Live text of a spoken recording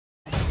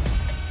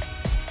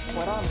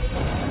Keep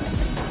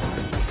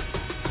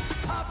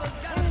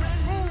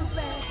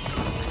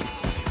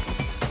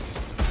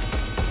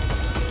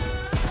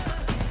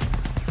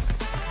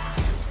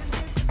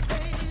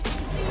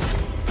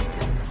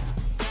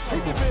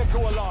the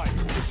vehicle alive.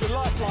 It's your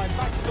lifeline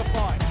back to the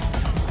fight.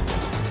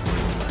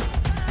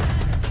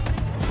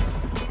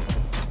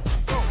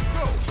 Go,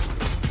 go.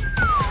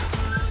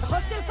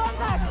 Hostile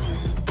contact!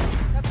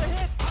 That's a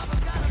hit!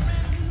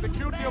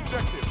 Secure the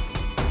objective.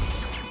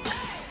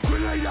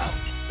 Grenade out.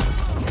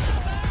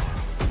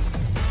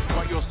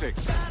 Got your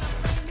 6.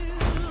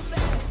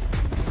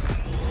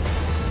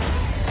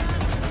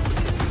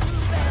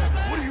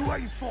 What are you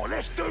waiting for?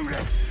 Let's do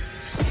this.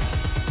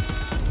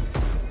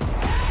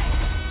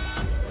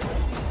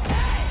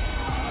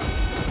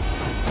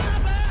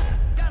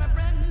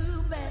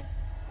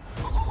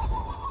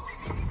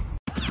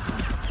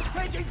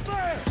 Taking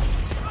fire!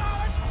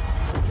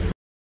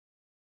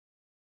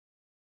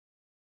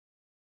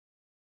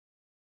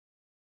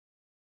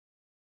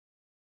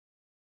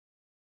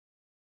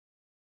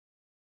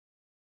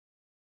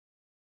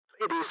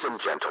 Ladies and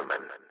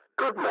gentlemen,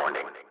 good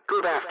morning,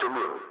 good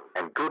afternoon,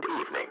 and good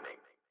evening.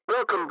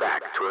 Welcome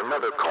back to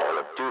another Call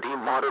of Duty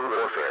Modern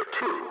Warfare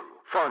 2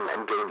 Fun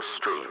and Games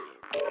stream.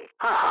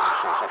 Ha ha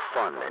ha ha,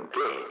 fun and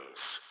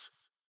games.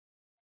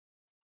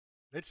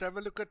 Let's have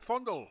a look at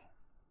Vondel.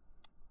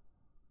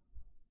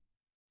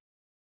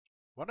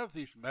 One of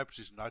these maps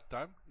is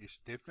nighttime. It's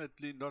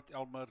definitely not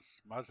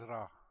Elmer's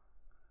Mazra.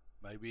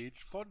 Maybe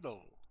it's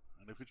Vondel.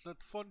 And if it's not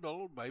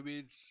Vondel, maybe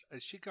it's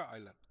Ashika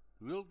Island.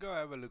 We'll go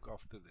have a look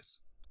after this.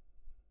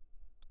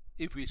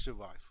 If we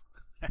survive.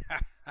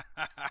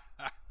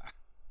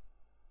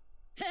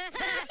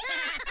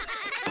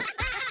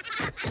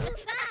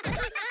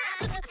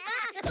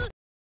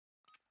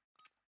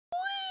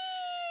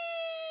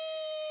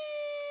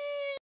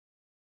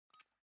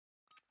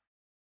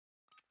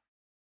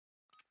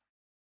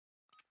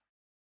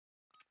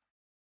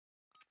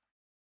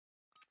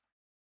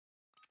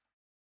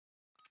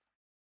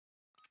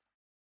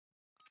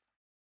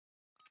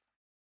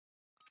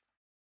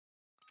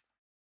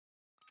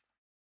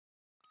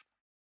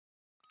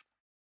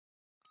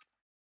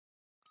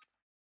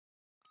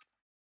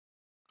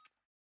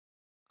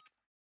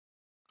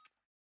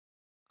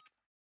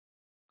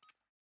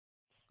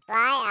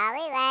 Why are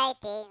we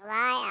waiting?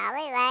 Why are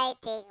we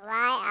waiting?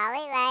 Why are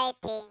we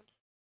waiting?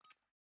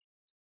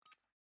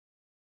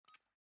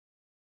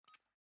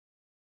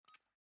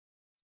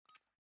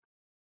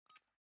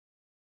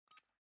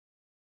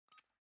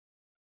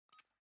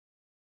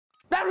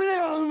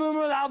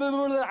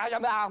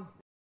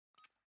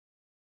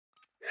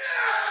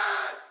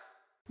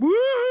 Woo!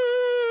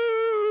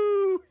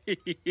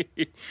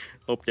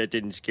 Hope that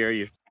didn't scare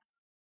you.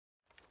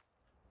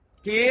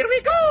 Here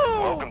we go!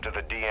 Welcome to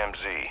the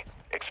DMZ.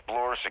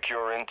 Explore,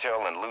 secure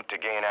intel, and loot to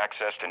gain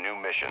access to new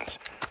missions.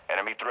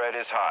 Enemy threat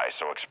is high,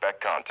 so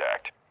expect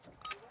contact.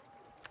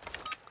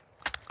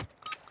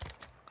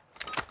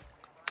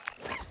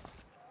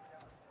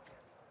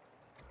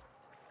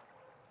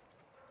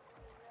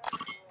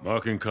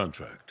 Marking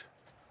contract.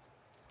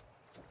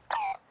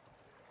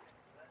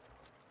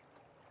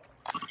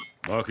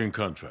 Marking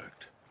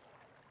contract.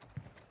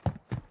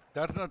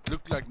 Does not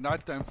look like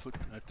nighttime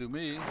to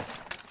me.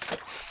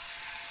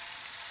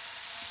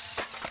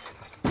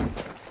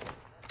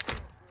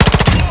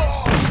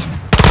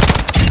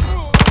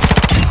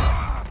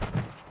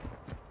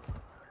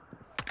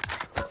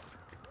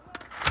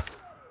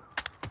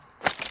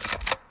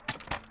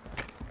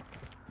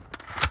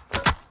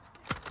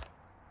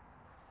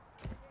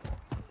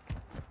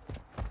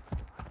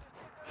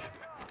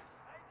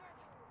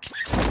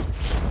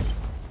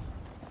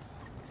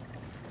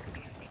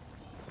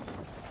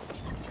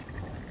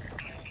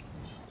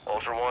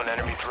 Ultra One,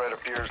 enemy threat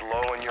appears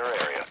low in your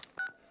area.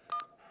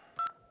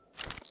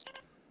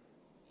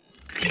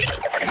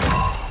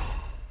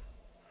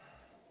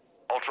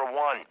 Ultra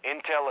One,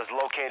 intel has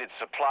located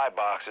supply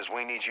boxes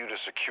we need you to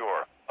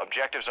secure.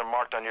 Objectives are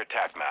marked on your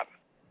TAC map.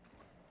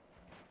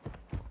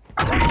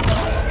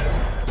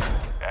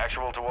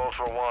 Actual to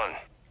Ultra One.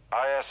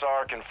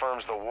 ISR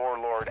confirms the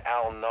warlord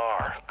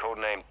Al-Nar,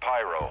 codenamed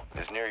Pyro,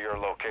 is near your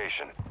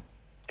location.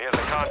 He has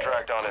a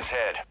contract on his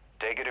head.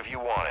 Take it if you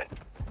want it.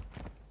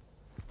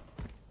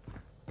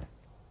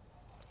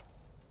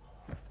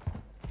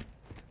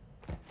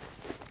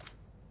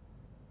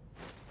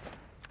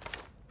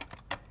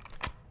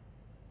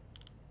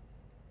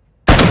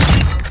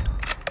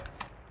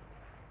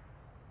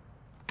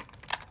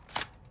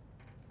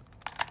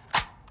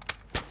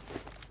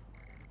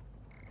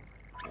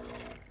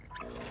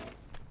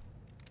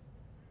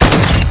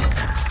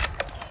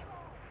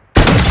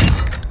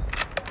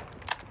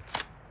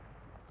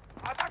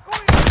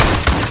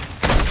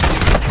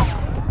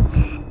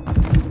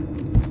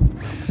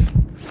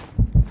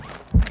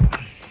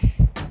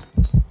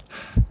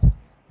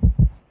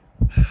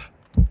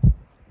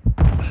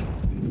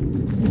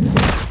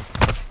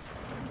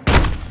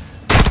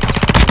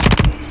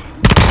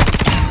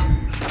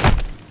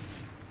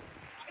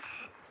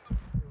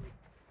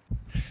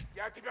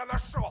 Я тебя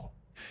нашел!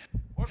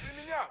 Возле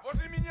меня!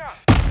 Возле меня!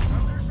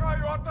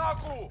 Совершаю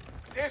атаку!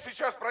 Где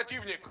сейчас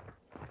противник?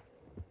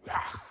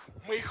 Ах,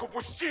 мы их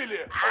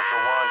упустили! Ultra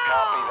One,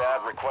 copy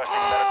that.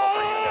 Requesting medical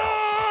for you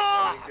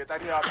now. Они где-то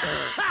рядом.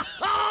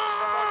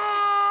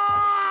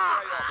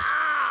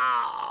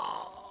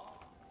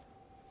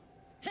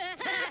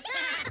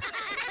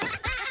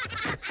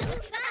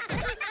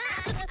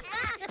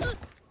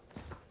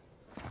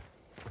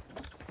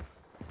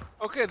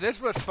 Okay, this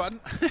was fun.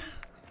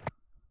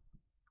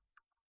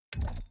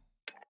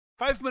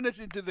 5 minutes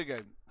into the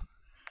game.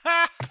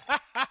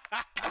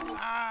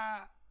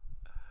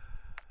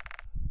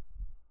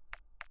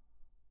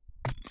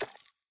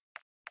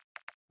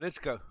 Let's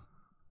go.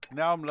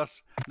 Now I'm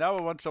lost. Now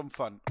I want some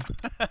fun.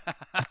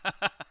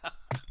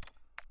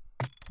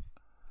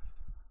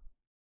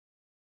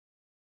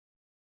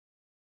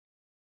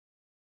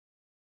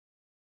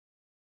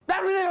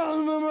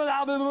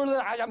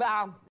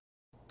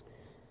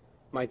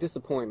 My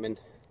disappointment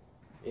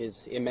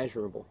is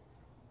immeasurable,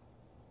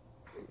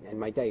 and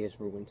my day is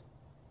ruined.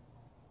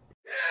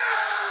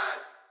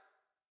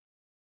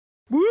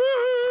 Woo!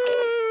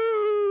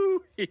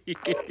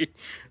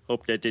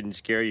 Hope that didn't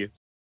scare you.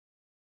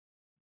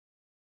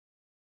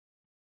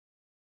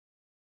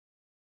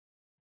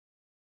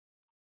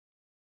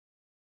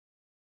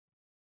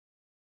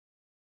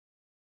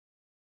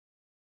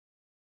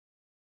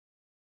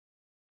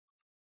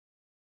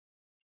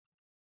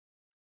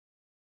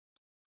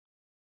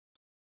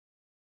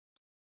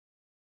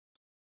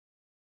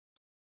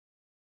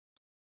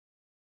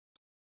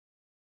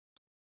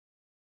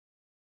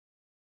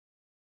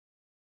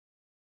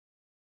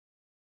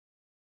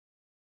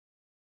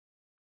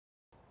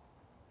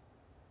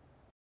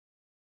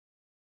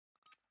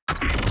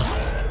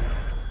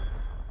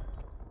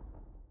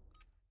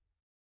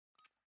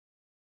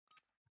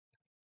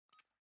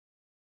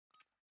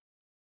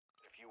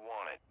 If you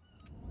want it.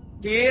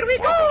 Here we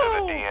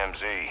Welcome go! to the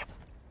DMZ.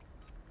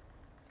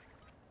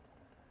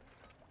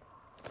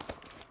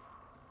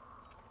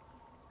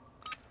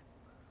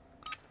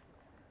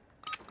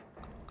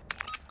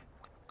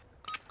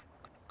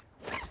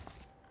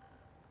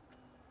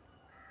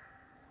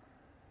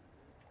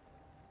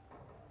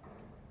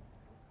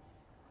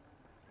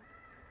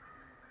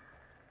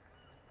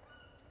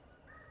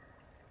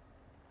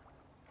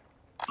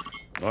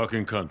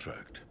 Marking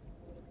contract.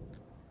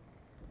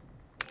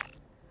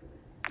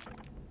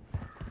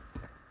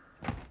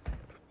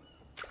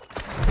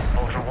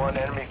 Ultra One,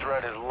 enemy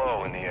threat is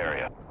low in the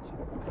area.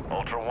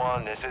 Ultra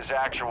One, this is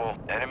actual.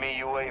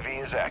 Enemy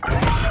UAV is active.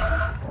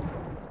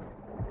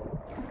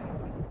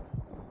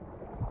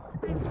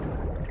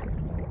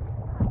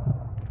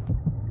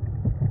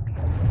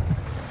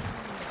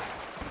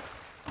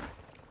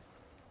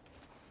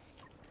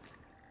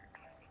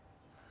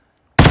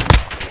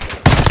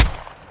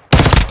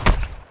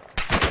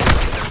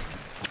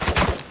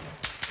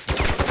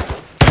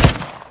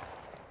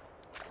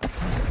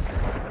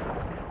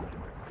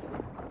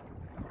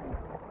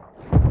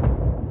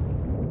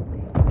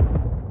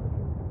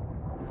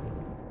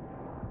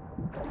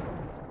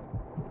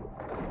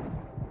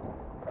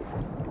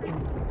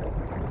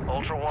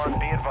 Ultra One,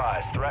 be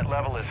advised. Threat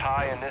level is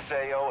high in this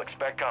AO.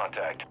 Expect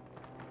contact.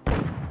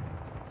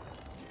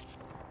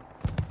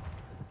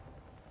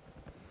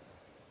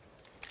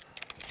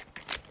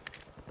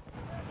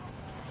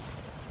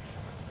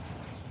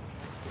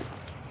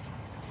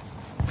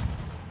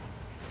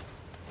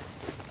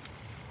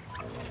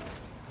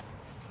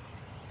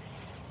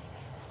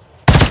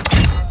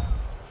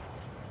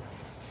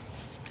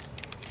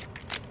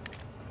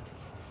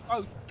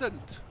 Oh,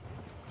 tint.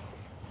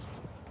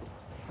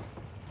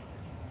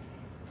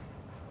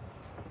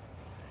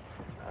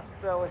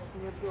 Осталось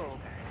недолго.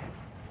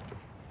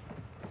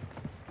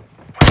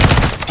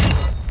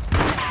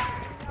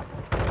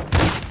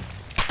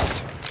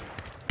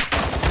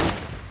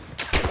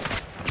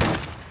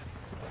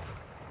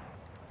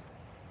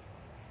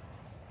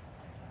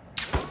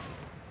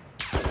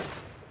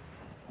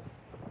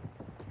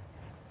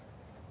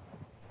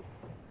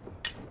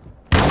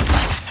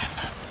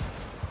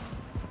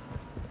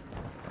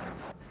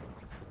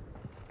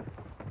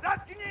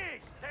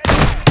 Заткнись!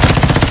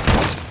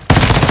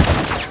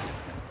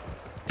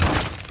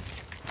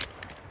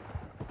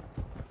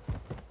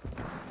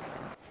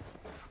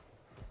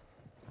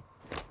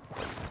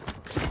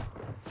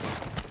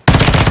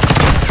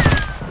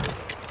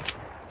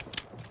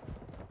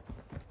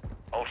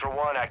 Ultra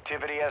One,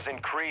 activity has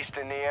increased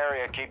in the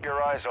area. Keep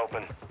your eyes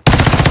open.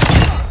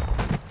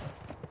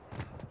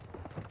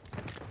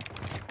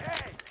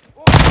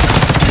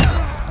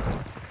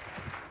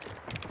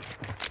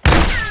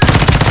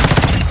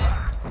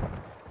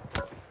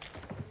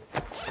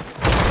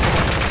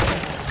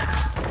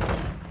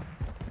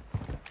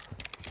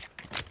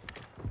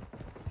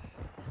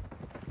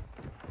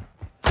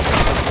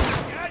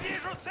 Я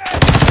вижу цель!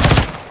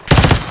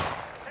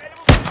 Цель в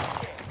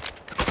укрытии!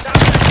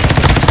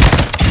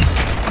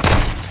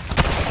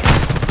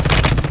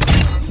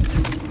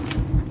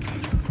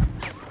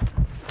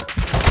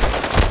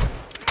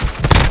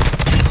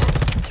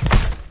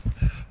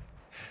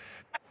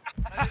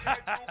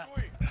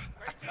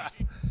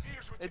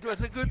 It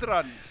was a good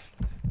run.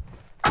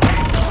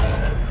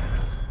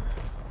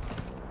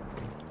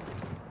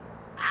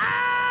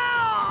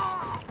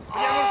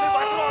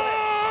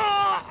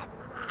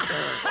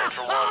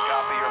 Ultra One,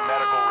 copy your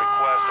medical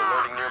request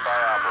alerting nearby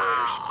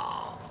operators.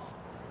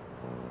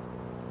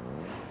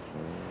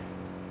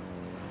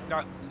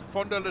 Yeah,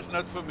 Vondel is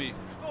not for me.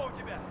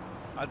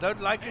 I don't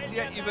like it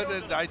here even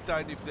at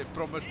nighttime if they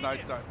promise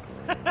nighttime.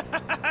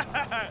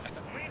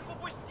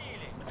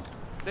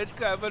 Let's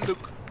go have a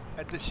look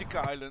at the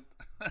Ashika Island.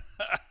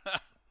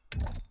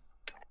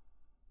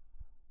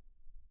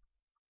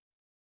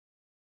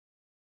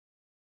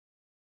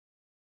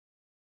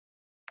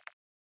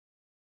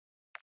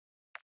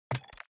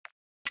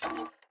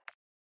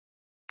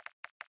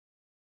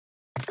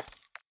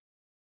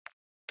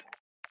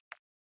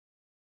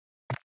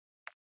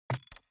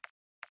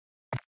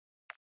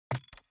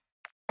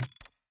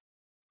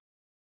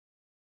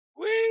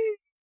 Whee!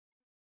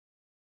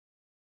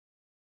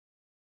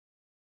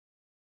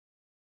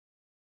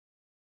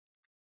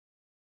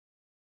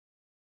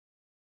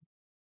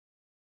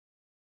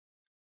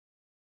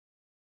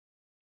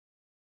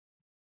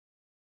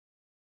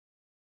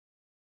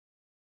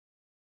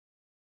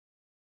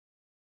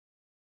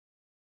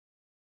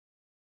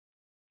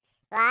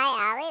 Why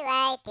are we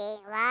waiting?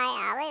 Why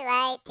are we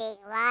waiting?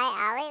 Why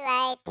are we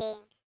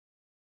waiting?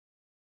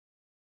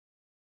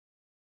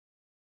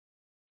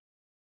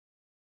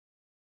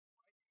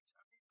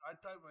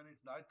 Nighttime when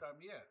it's nighttime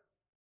here.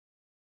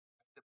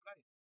 At the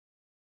plane.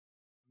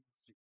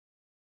 Let's see.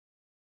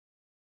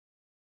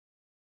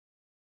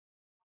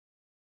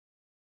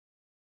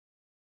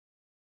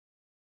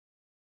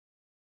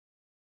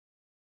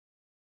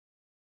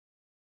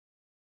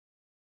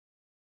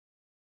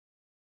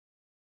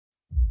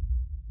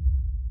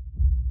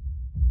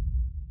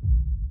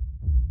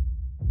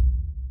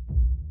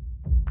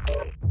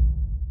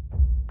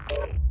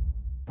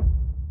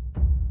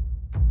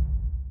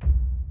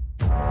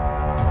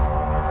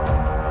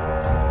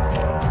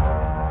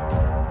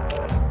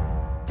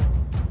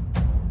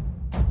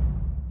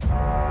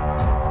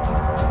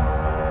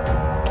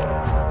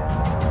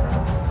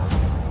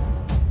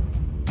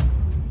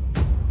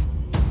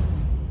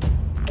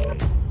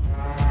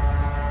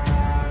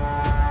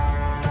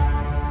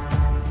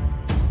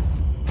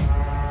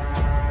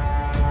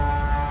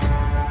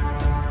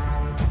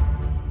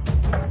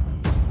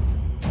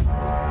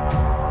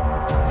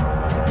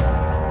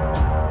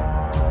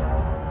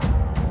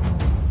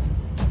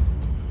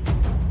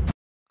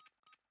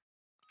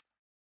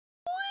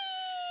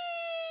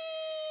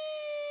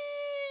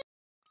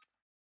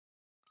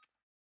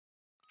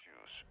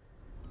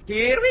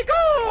 Here we go!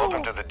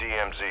 Welcome to the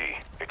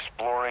DMZ.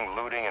 Exploring,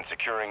 looting, and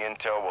securing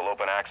intel will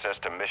open access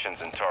to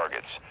missions and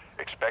targets.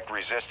 Expect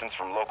resistance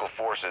from local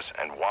forces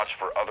and watch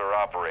for other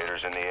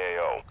operators in the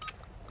AO.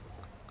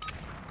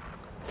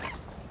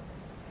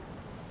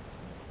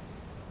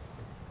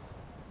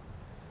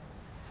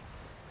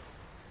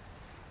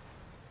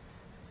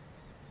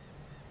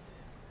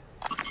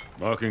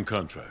 Marking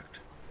contract.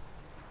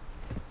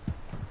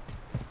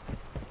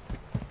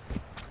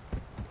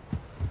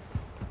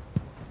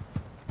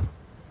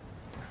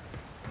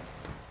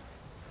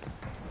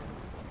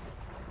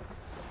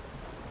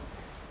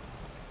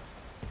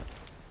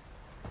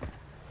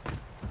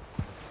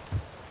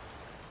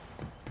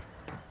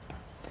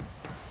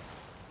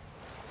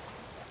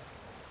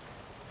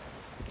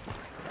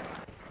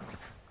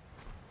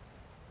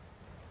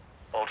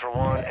 Ultra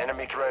One,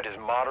 enemy threat is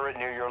moderate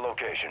near your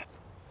location.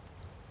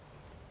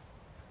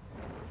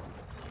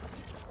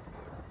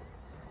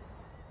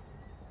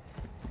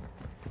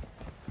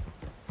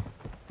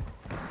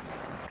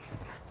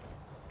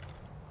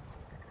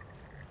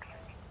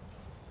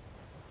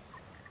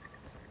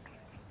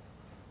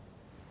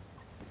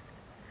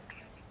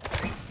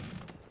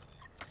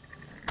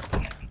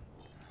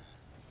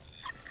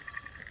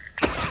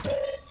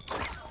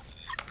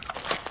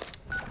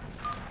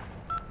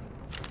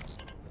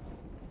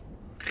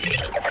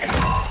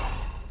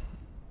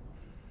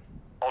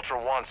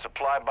 Ultra One,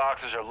 supply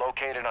boxes are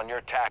located on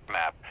your TAC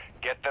map.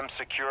 Get them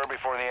secure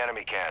before the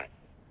enemy can.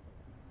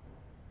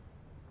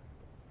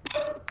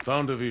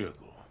 Found a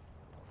vehicle.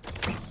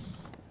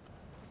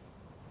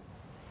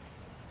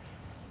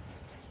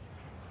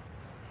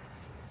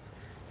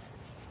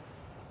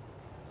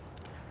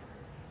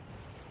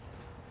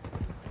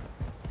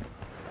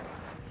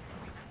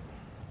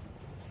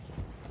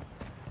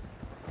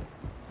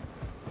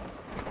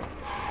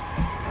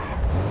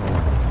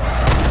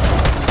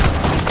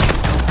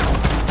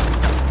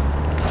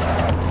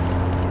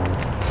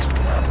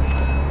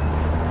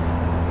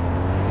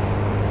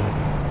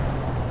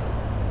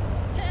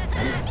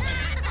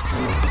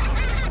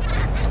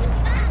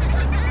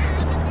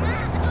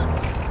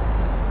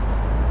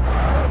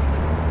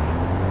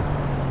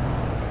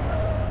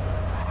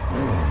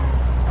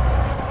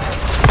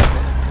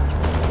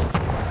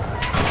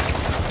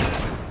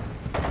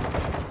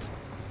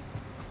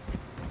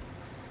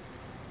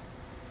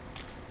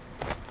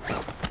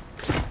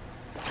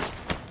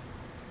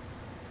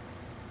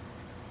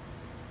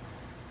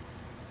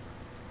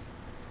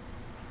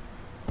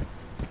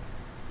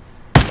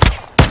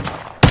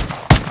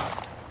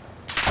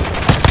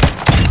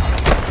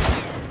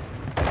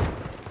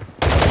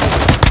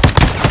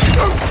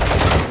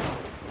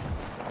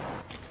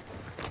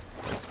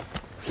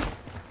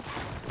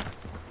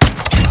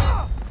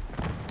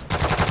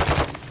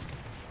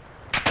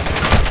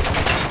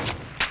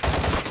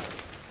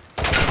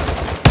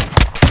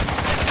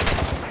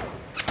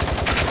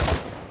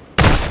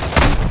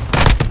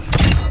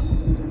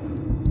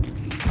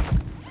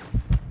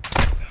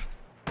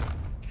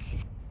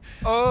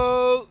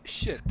 Oh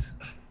shit.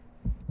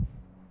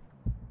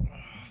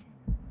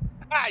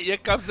 Ah, here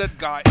comes that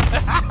guy.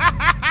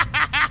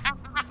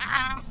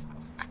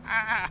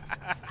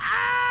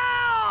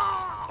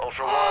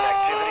 Ultra One,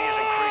 activity is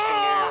increasing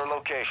near your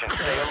location.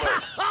 Stay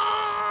alert.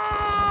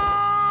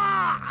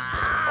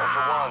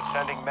 Ultra One,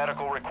 sending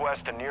medical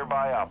requests to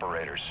nearby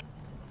operators.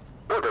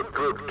 What a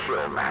good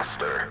kill,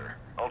 Master.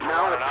 Ultra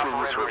Now One, an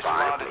please operator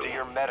revive responded to me.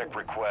 your medic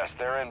request.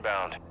 They're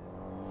inbound.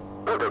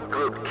 What a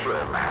good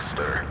kill,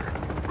 Master.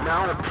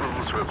 Now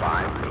please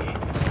revive me.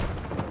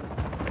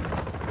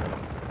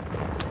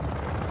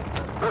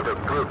 What a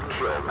good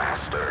kill,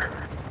 Master.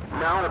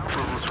 Now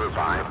please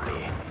revive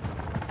me.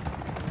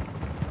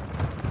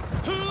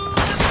 Who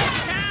let them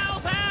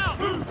cows out?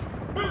 Who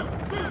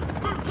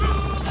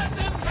let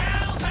them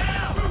cows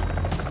out? Who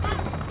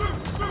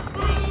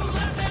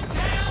let them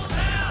cows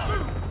out?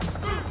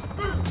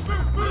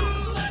 Who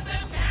let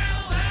them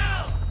cows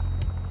out?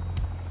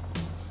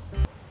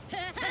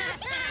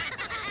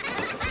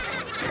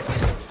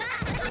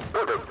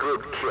 What a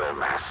good kill,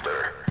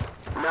 Master.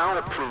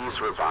 Now please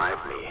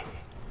revive me.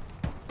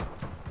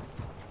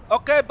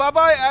 Okay,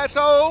 bye-bye,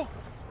 asshole.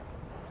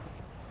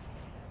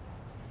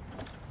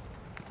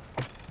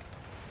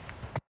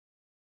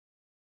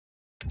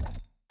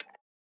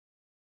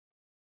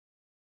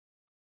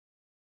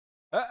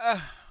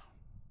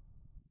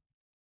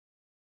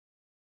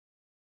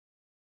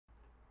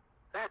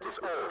 That is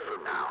all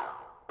for now.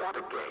 What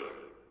a game.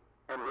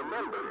 And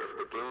remember, if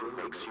the game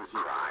makes you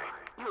cry,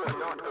 you are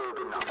not old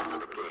enough for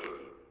the game.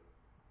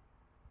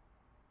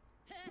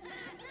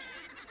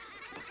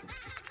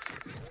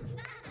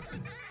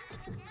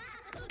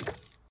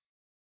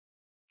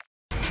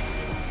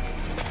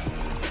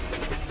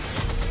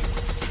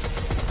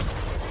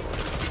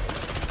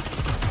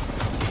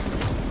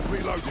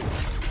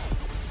 Reloading.